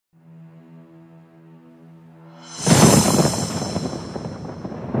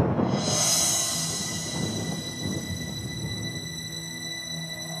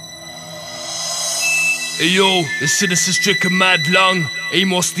Yo, the Sinister Stricken mad lung,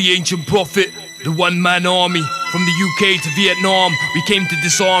 Amos the ancient prophet, the one-man army. From the UK to Vietnam, we came to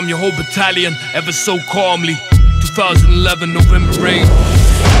disarm your whole battalion ever so calmly. 2011 November rain.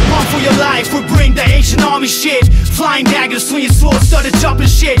 Run for your life, we bring the ancient army shit. Flying daggers, swinging swords, started jumping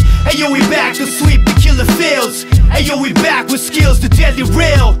shit. Hey yo, we back to sweep the killer fields. Hey yo, we back with skills, the deadly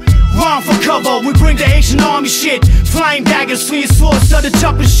real. Run for cover, we bring the ancient army shit. Flying daggers, swinging swords, started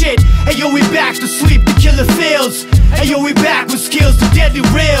jumping shit. Hey yo, we back to sweep the killer fields. Hey yo, we back with skills, the deadly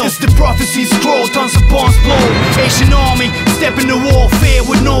real. It's the prophecy scroll, tons of bombs blow. Ancient army, step into warfare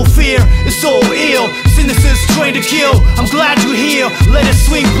with no fear. It's so ill, Sinister's trained to kill. I'm glad you're here, let us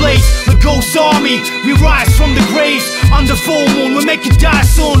swing blades. The ghost army, we rise from the graves. Under full moon, we make you die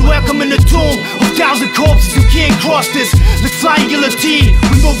soon. Welcome in the tomb of 1,000 corpses. You can't cross this, like flying guillotine.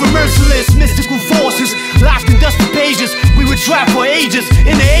 We move merciless, mystical forces locked in dusty pages. We were trapped for ages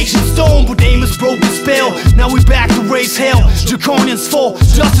in the ancient stone, but Amos broke the spell. Now we back to raise hell. Draconians fall,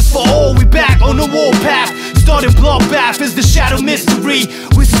 justice for all. We back on the warpath. Starting bloodbath is the shadow mystery.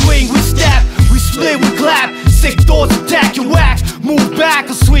 We swing, we stab, we split, we clap. Sick thoughts attack your whack. Move back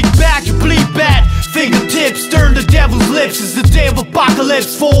or swing back, you bleed bad. Fingertips turn the devil's lips. It's the day of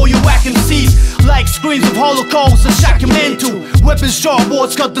apocalypse for all you whack MCs. Like screams of Holocaust and shock your mental. Weapons sharp,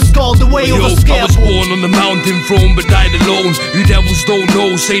 boards cut the skull the way over scale. I was born on the mountain throne but died alone. You devils don't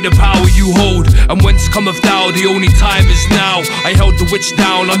know, say the power you hold. And whence cometh thou, the only time is now. I held the witch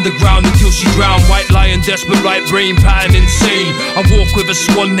down underground until she drowned. White lion, desperate, right brain, pattern insane. I walk with a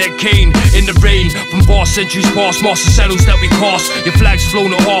swan neck cane in the rain. From vast centuries past, master saddles that we cast. Your flag's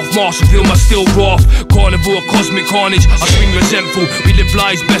flown at half-mast, feel my steel wrath. Carnivore, cosmic carnage, I swing resentful. We live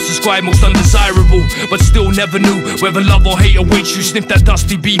lives best described, most undesirable. But still never knew whether love or hate awaits you. Sniff that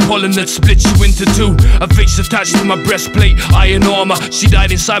dusty bee pollen that splits you into two. A face attached to my breastplate, iron armor. She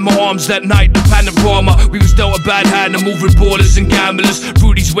died inside my arms that night, the panorama. We was dealt a bad hand, a move with ballers and gamblers.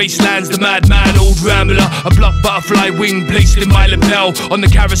 Through these wastelands, the madman, old rambler. A black butterfly wing placed in my lapel. On the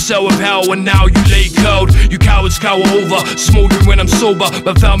carousel of hell, and now you lay curled. You cowards cower over, smoldering when I'm sober.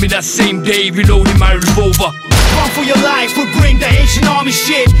 But found me that same day, reloading my revolver. Run for your life, we bring the ancient army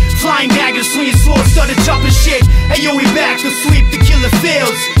shit. Flying daggers, swinging swords, started jumping shit. Hey yo, we back to sweep the killer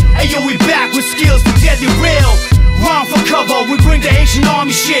fields. Hey yo, we back with skills, the deadly real. Run for cover, we bring the ancient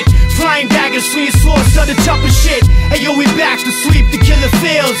army shit. Flying daggers, swinging swords, started jumping shit. Hey yo, we back to sweep the killer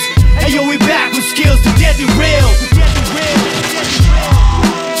fields. Hey yo, we back with skills, the deadly real.